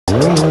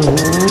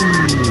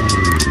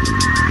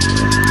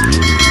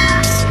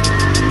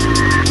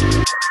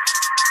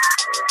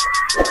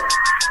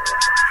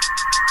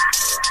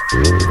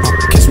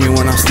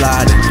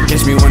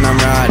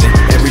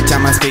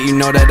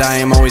know that I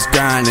am always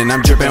grinding.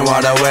 I'm dripping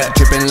water wet,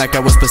 dripping like I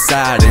was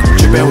Poseidon.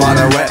 Dripping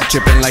water wet,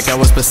 dripping like I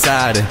was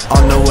Poseidon.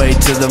 On the way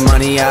to the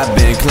money, I've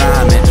been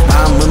climbing.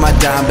 I'm with my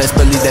dime, best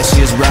believe that she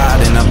is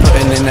riding. I'm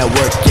putting in that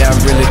work, yeah, I've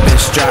really been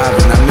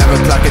striving. I'm never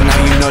clocking out,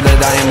 you know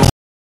that I am.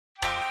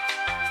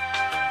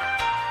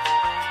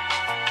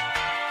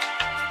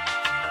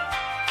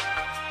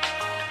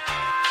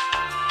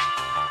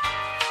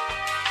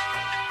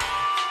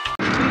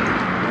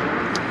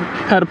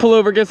 Had to pull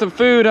over, get some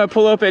food. I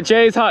pull up at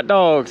Jay's Hot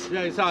Dogs.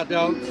 Jay's Hot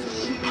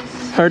Dogs.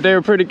 Heard they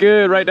were pretty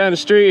good right down the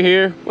street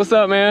here. What's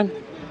up, man?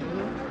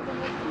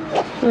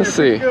 Let's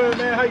see. Good,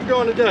 man. How you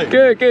doing today?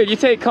 Good, good. You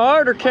take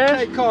card or cash?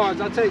 I take cards.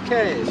 I take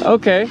cash.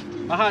 Okay.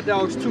 My hot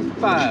dog's 2 for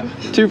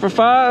 $5. 2 for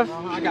 $5?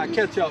 I got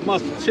ketchup,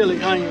 mustard,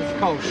 chili, onions,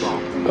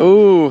 coleslaw.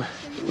 Ooh.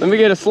 Let me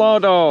get a slaw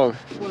dog.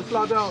 You want a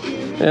slaw dog?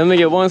 Yeah, let me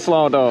get one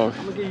slaw dog.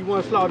 I'm gonna give you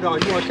one slaw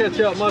dog. You want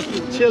ketchup,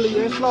 mustard,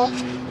 chili, and slaw?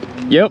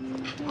 Yep.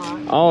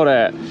 Alright. All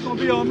that. It's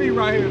gonna be on me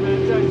right here,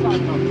 man. Jay's Hot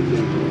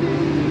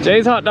Dogs.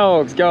 Jay's Hot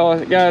Dogs,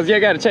 guys. You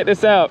gotta check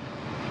this out.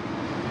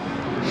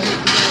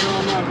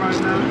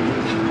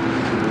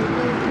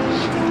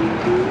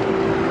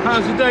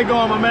 How's your day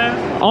going, my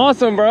man?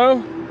 Awesome,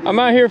 bro. I'm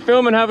out here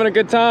filming, having a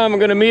good time. I'm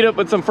gonna meet up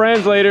with some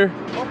friends later.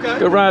 Okay.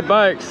 Go ride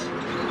bikes.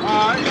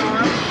 Alright,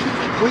 alright.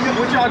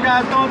 What y'all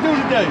guys gonna do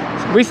today?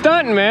 We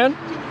stunting, man.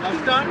 Y'all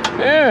stunting?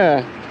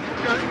 Yeah.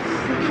 Okay.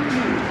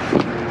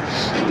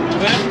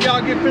 Well, after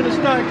y'all get finished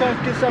stunting, come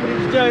get some of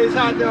these Jay's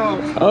Hot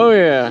Dogs. Oh,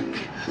 yeah.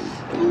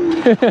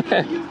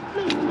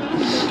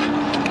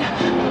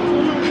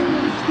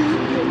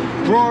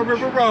 Broad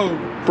River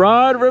Road.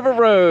 Broad River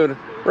Road.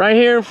 Right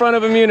here in front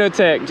of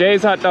Immunotech.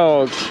 Jay's Hot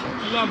Dogs.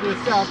 Lovely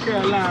South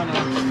Carolina.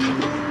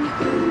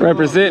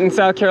 Representing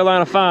South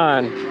Carolina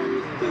fine. You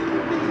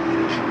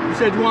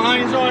said you want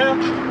onions on here?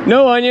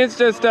 No onions,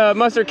 just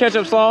mustard,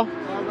 ketchup, slaw. All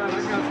right,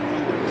 I got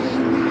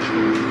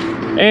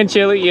some. And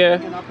chili, yeah.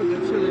 And I put the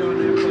chili on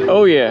there.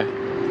 Oh, yeah.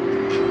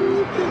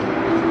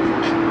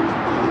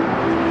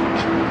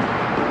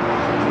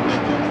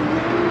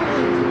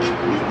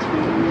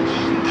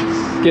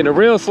 Getting a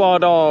real slaw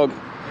dog.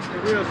 It's a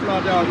real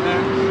slaw dog,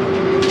 man.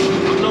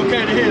 It's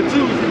located here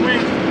Tuesday,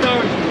 Wednesday,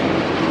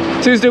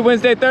 Thursday. Tuesday,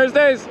 Wednesday,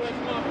 Thursdays?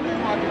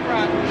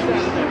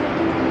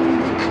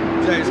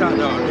 Jay's Hot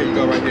Dog. There you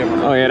go right there, man.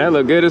 Oh, yeah, that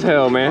look good as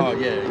hell, man. Oh,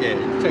 yeah, yeah.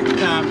 Take your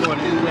time going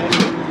to that.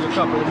 Give you a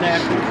couple of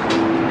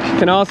napkins.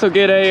 Can also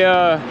get a,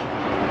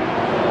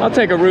 I'll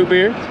take a root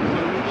beer.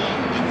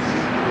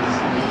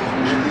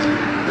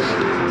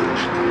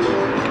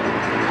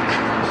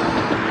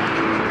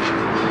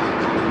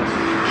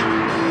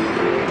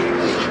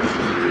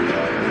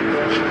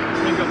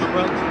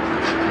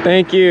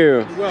 Thank you.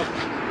 You're welcome.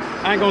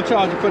 I ain't gonna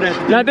charge you for that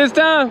today. Not this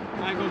time?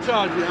 I ain't gonna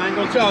charge you. I ain't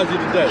gonna charge you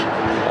today.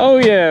 Oh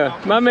yeah,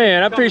 my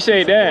man. I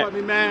appreciate that.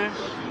 Me, man.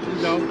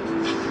 You know.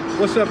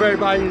 What's up,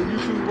 everybody in the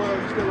YouTube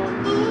world? You still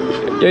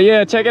on?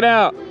 Yeah, check it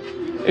out.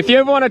 If you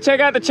ever want to check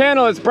out the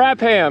channel, it's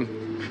Brapam.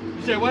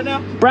 You said what now?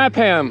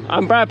 Brapam.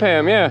 I'm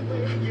Brapam, yeah.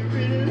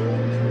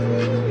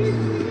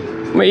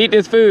 I'm gonna eat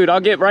this food. I'll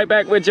get right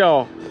back with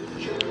y'all.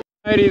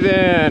 Alrighty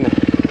then.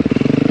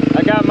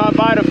 I got my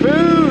bite of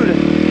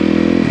food.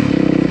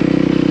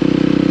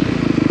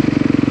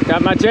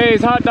 Got my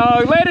Jay's Hot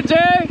Dog. Later,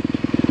 Jay.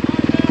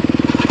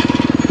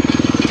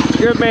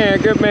 Good man,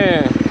 good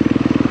man.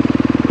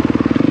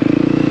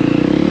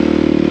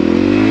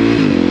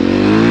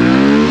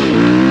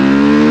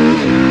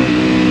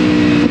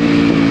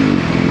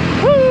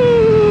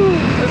 Woo!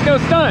 Let's go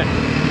stunt.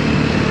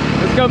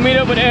 Let's go meet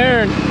up with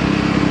Aaron.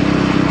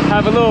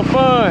 Have a little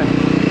fun.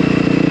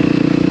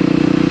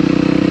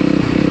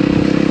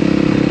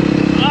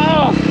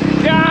 Oh,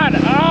 God.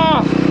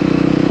 Oh.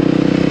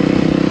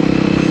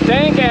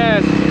 Stank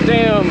ass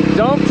damn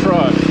dump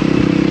truck.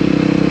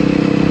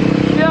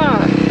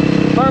 God,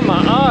 burn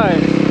my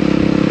eyes.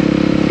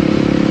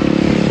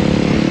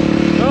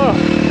 Oh,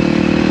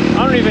 I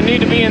don't even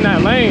need to be in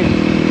that lane.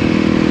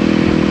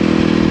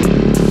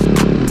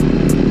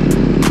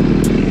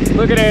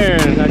 Look at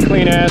Aaron, that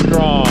clean ass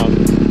Grom.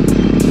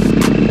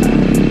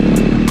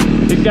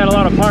 He's got a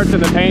lot of parts in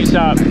the paint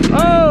shop.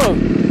 Oh,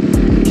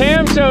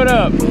 Cam showed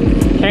up.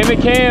 Cam at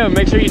Cam.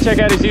 Make sure you check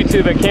out his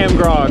YouTube at Cam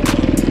Grog.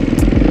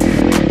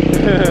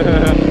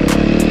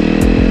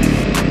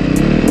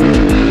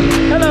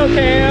 Hello,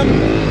 Cam.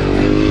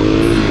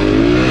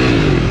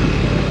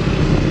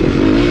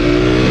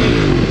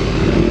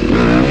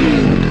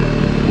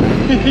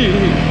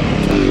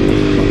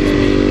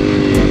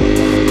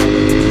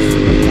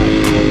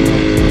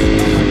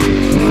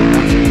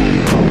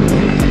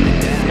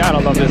 God, I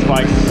love this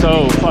bike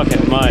so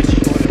fucking much.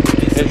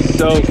 It's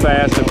so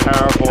fast and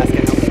powerful.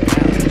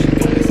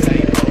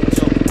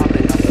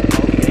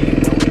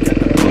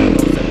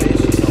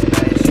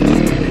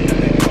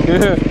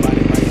 Yeah.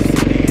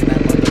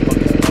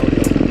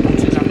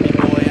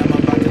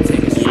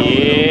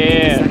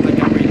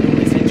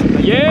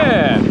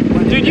 Yeah.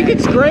 Dude, you can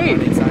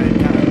scrape.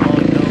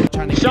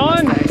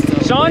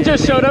 Sean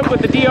just showed up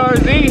with the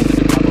DRZ.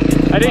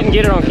 I didn't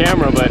get it on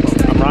camera, but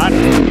I'm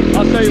riding.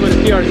 I'll show you what a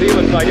DRZ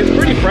looks like. It's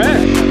pretty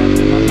fresh.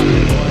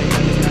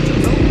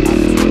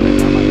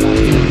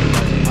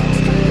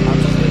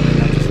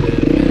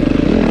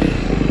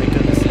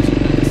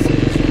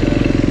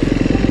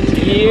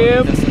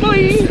 Yeah,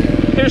 boy.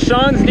 Here's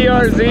Sean's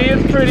DRZ.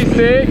 It's pretty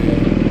sick.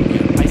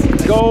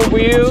 Gold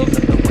wheels.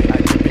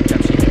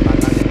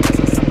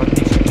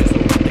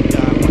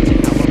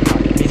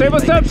 Say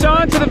what's up,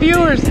 Sean, to the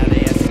viewers.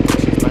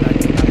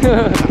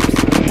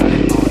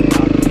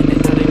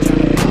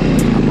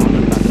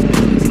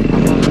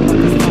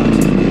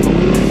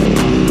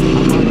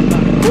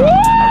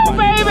 Woo,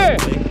 baby!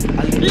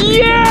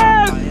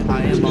 Yes!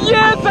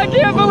 Yes, I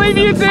can't believe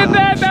you did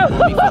that.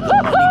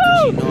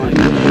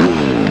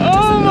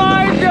 Oh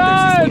my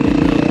God!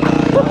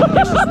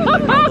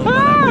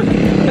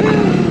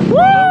 Woo!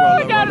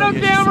 I got it on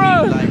camera!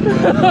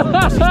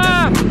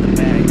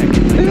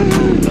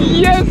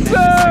 Yes,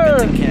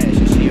 sir!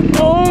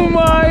 Oh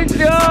my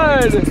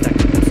God!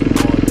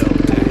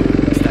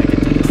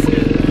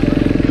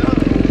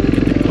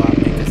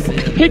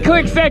 He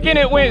clicked second,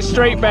 it went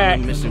straight back.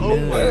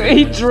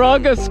 He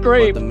drug a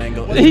scrape.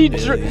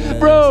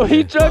 Bro,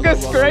 he drug a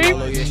scrape?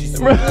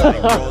 Bro,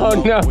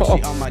 oh no.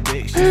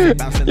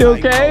 You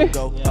okay?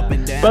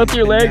 Both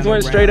your legs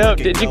went straight up.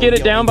 Did you get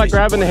it down by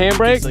grabbing the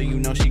handbrake?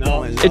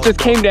 It just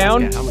came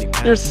down?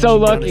 You're so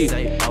lucky.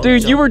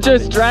 Dude, you were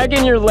just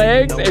dragging your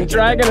legs and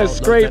dragging a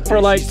scrape for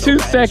like 2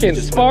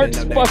 seconds.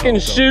 Sparks fucking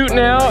shooting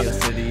out.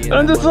 And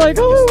I'm just like,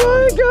 oh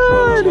my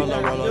God.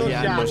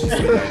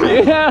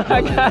 Yeah,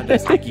 I got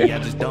it.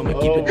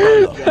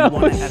 That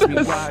was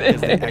so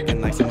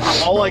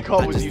sick. All I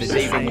caught was you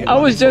saving it. I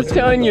was just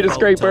telling you to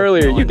scrape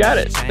earlier. You got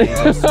it.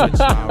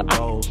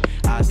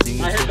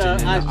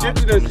 I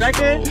shifted a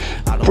second.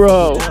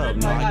 Bro. I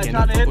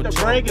tried to hit the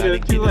brake and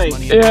it was too late.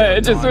 Yeah,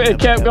 it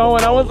kept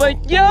going. I was like,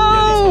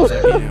 yo!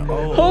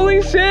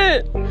 Holy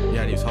shit!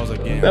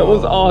 That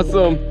was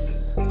awesome.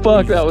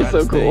 Fuck, that was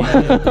so cool.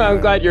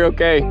 I'm glad you're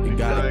okay.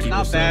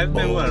 Not bad. It's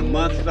been what, a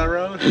month since I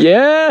rode?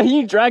 Yeah,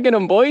 you dragging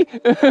him, boy.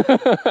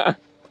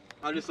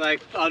 I was just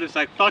like,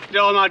 fuck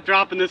no, I'm not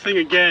dropping this thing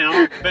again.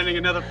 I'm bending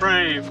another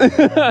frame.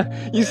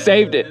 You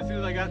saved it. As soon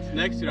as I got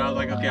next to it, I was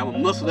like, okay, I'm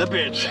gonna muscle that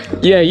bitch.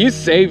 Yeah, you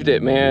saved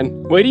it,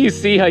 man. Wait till you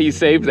see how you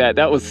saved that.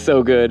 That was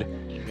so good.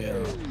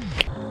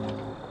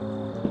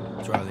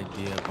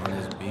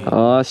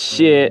 Oh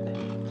shit.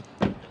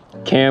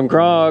 Cam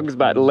Grog's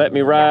about to let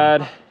me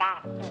ride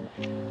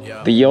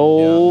the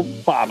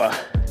old Baba.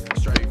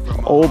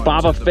 Old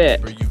Baba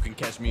Fett.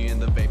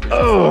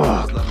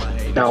 Oh,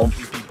 no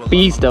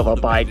beast of a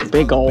bike.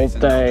 Big old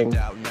thing.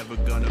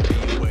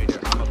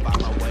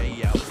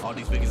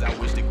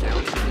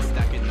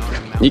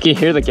 You can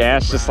hear the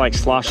gas just like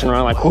sloshing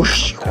around like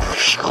whoosh,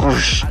 whoosh,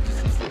 whoosh.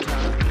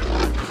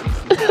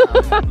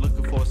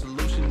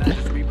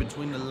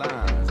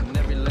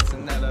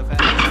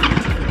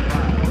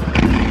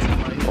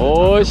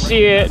 Oh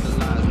shit.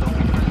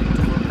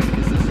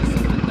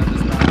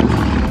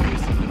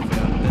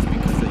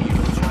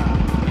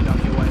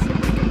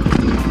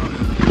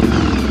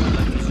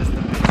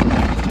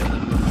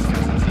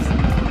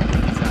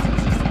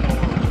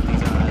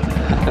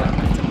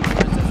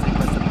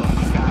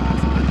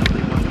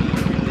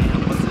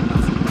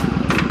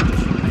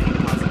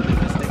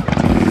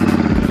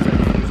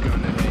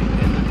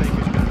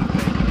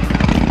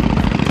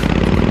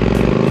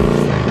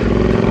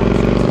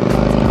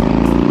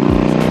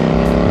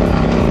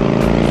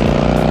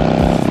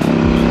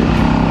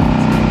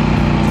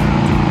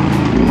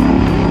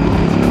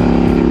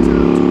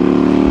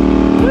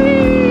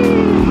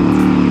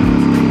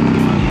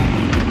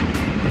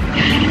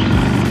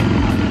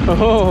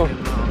 Oh.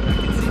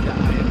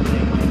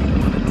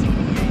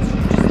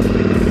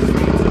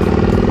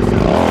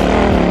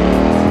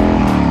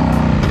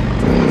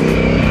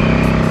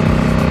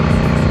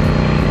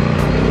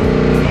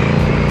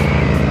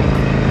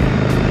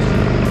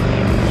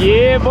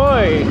 Yeah,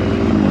 boy.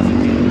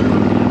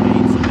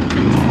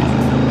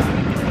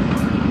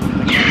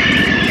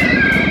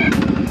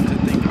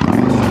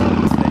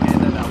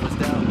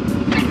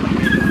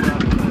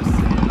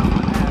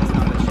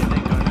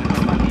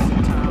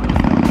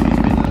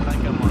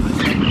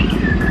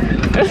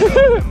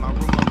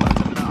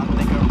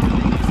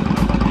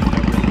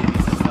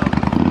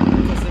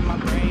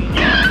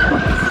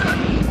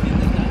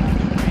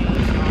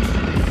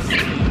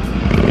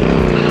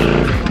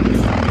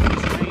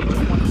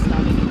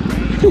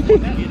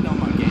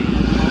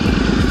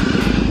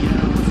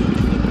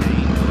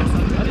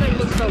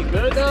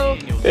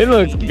 It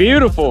looks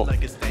beautiful.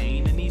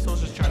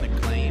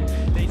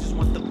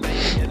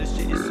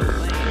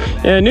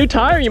 Yeah, a new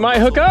tire, you might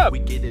hook up.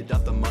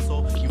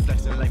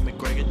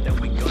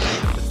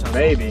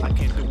 Maybe.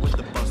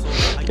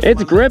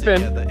 It's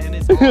gripping.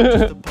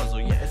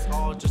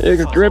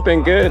 It's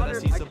gripping good.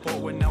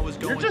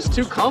 You're just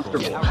too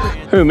comfortable.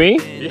 Who, me?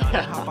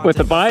 Yeah. With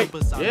the bike?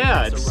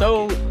 Yeah, it's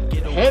so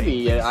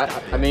heavy.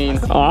 I mean,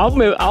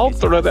 Oh, I'll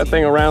throw that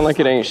thing around like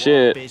it ain't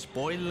shit.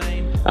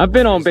 I've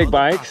been on big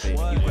bikes.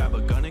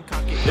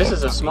 this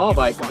is a small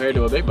bike compared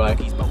to a big bike.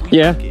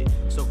 Yeah.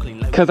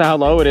 because of how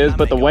low it is,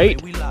 but the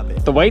weight's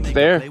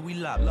there.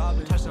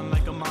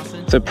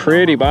 It's a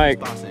pretty bike.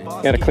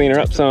 Gotta clean her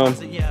up some.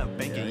 Turn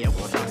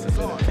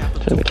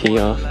the key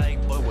off.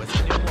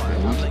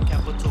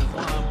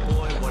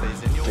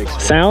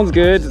 Sounds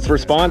good, it's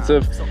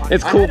responsive.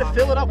 It's cool. I had to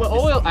fill it up with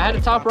oil. I had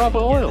to top her up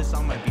with oil.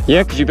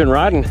 Yeah, because you've been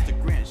riding.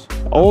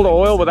 Old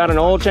oil without an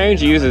oil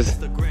change uses.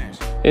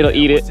 It'll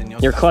eat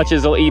it. Your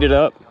clutches will eat it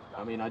up.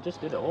 I mean, I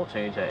just did the oil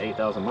change at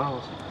 8,000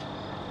 miles.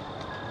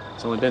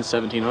 It's only been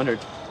 1,700.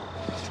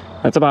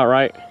 That's about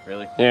right.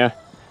 Really? Yeah.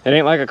 It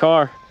ain't like a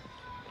car.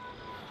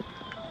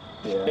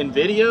 Yeah. In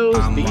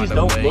videos, these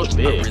don't look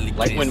big.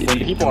 Like when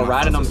people are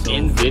riding them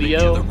in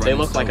video, they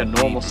look like a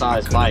normal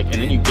size bike, and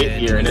then you get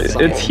here and it's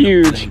like, it's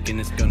huge.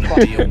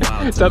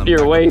 It's up to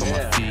your waist.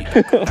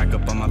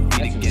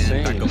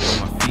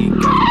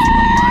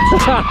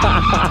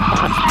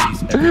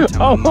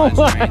 Oh my!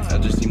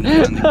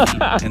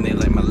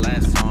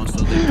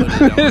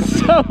 It's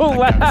so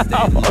loud.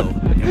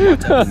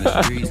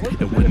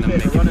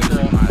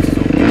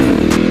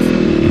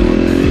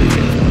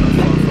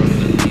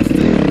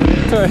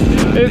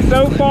 It's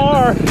so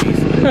far.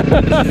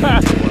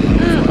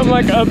 I'm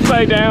like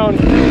upside down.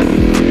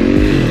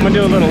 I'm gonna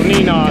do a little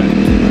knee knot.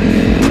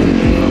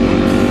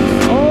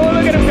 Oh,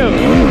 look at him go.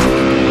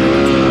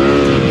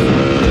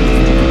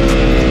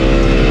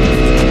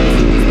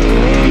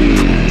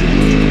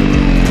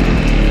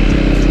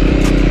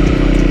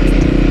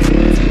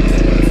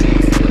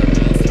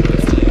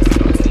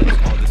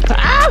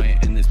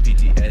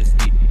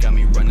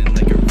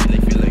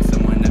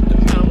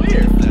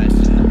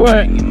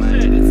 What?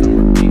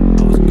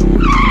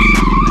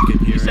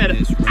 you said,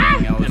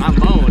 and I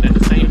moaned at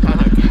the same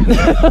time.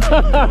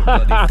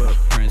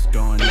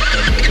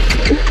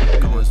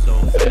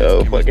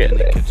 Oh, fuck it.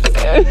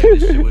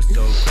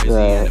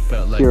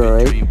 Hero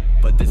 8.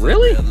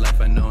 Really?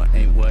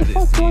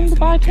 What's going to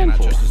buy 10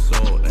 for? Yeah,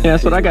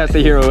 that's what I got, the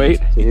Hero 8.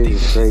 Dude,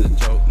 it's great.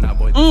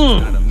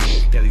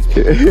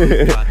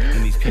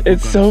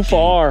 It's so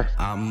far.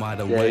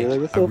 Yeah, you're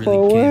like, it's so far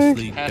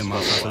away.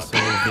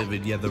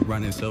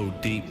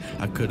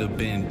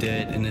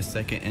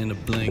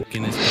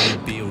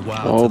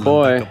 Oh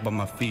boy.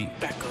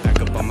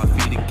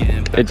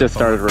 It just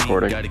started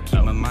recording. Now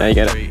you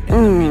get it.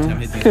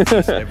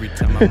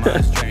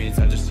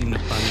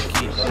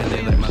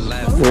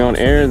 We're on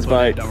Aaron's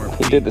bike.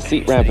 He did the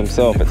seat wrap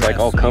himself. It's like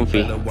all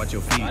comfy. So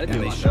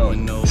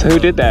who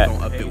did that?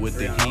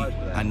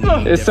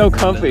 It's so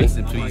comfy.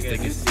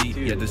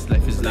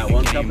 That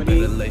one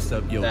company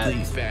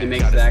that it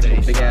makes the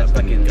actual big ass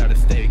fucking whip in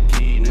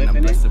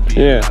it.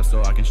 Yeah.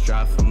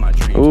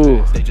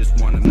 Ooh.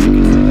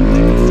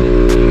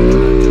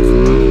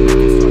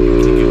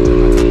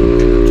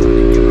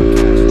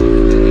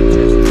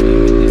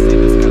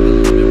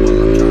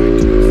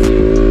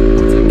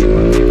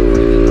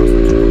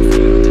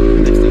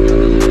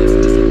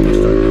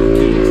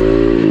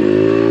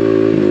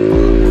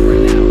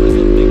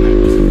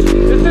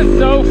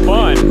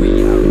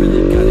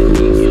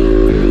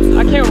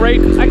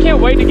 I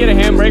can't wait to get a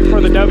handbrake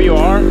for the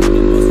WR.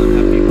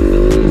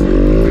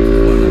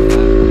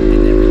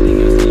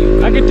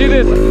 I could do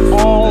this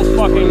all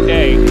fucking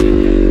day.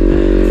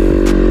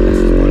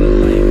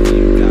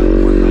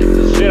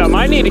 Shit, I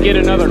might need to get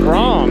another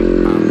Grom.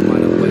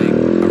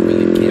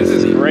 This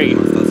is great.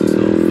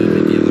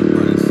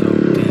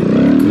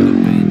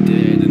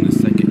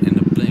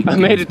 I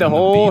made it the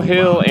whole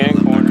hill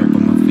and corner.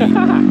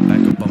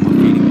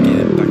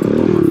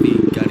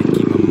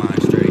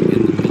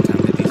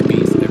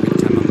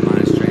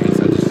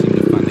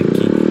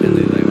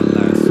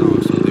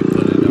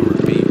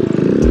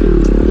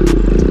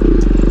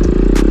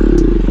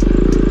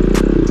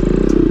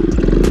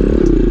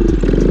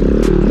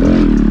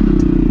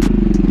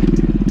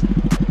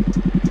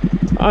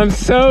 I'm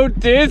so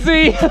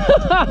dizzy.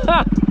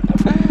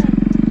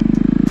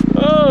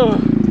 Oh.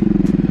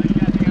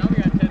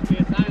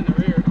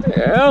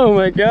 Oh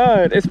my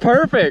God, it's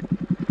perfect.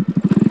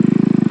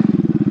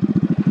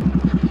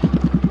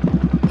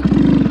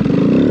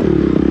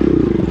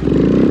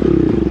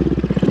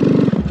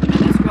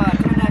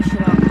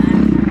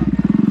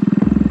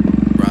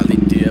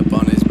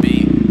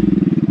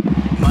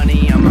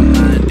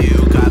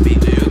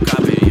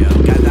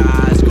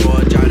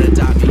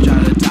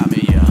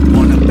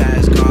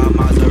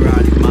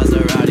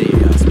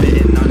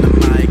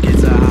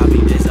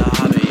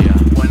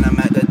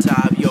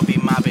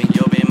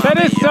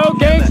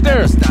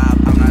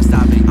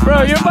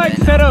 Bro, your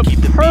bike's set up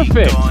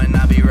perfect.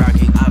 I'll be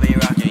rocking,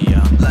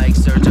 yeah. Like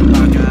Serge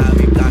Ibaka, I'll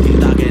be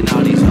blocking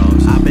all these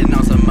hoes. I've been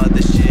on some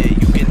other shit,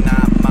 you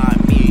cannot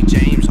mock me.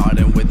 James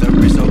Harden with the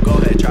wrist, so go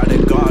ahead, try to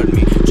guard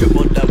me.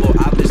 Triple double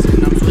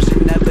opposite, I'm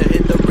switching, never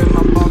hit the rim.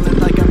 I'm balling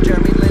like I'm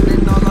Jeremy Lin,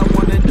 and all I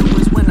wanna do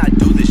is when I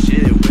do this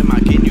shit with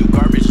my kid, you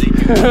garbage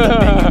leak. You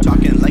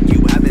talking like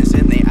you haven't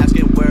seen, they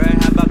asking where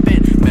have I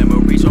been.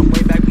 Memories from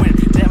way back when,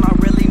 damn, I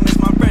really miss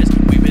my friends.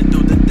 We've been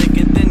through the thick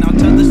and thin, I'll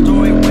tell the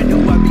story, where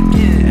do I begin?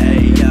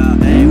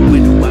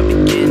 Where do I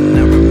begin? I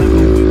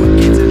remember we were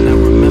kids and I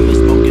remember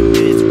smoking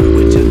mids. We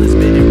were chillin',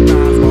 spitting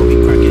rhymes while we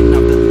cracking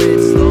up the lid.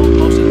 Slow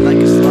mo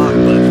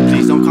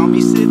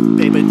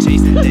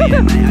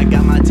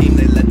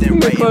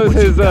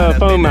the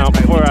phone mount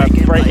before I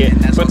break it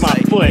with my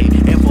foot.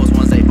 Air Force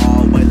Ones, they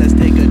all white. Let's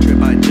take a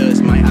trip, I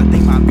just might. I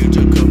think my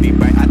future could be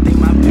bright. I think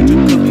my future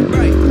could be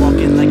bright.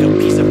 Walking like a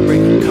piece of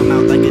brick, come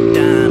out like a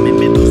diamond.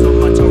 Been through so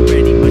much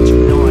already, but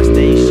you know I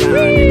stay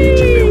shining.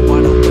 Dripping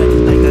water wet,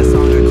 like that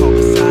song I call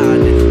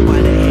Poseidon.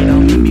 Why they hate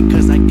on me?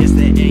 Because I guess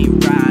they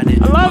ain't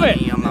riding. I love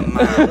it. Money on my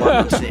mind while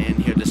I'm sitting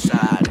here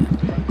deciding.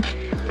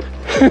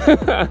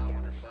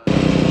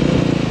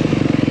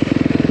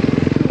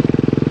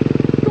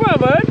 Come on,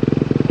 bud.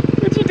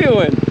 What you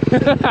doing?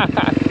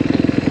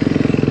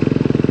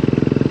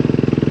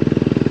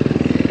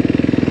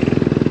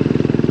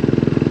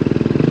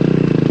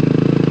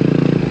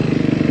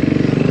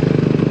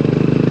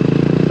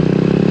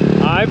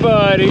 Hi,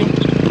 buddy.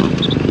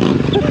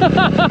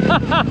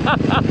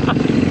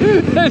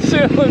 That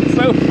shit looks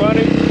so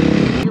funny.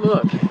 Hey,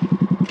 look.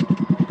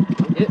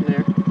 I'm getting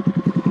there.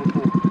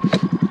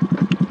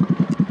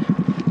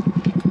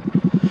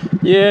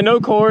 Yeah, no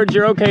cords.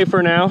 You're okay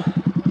for now.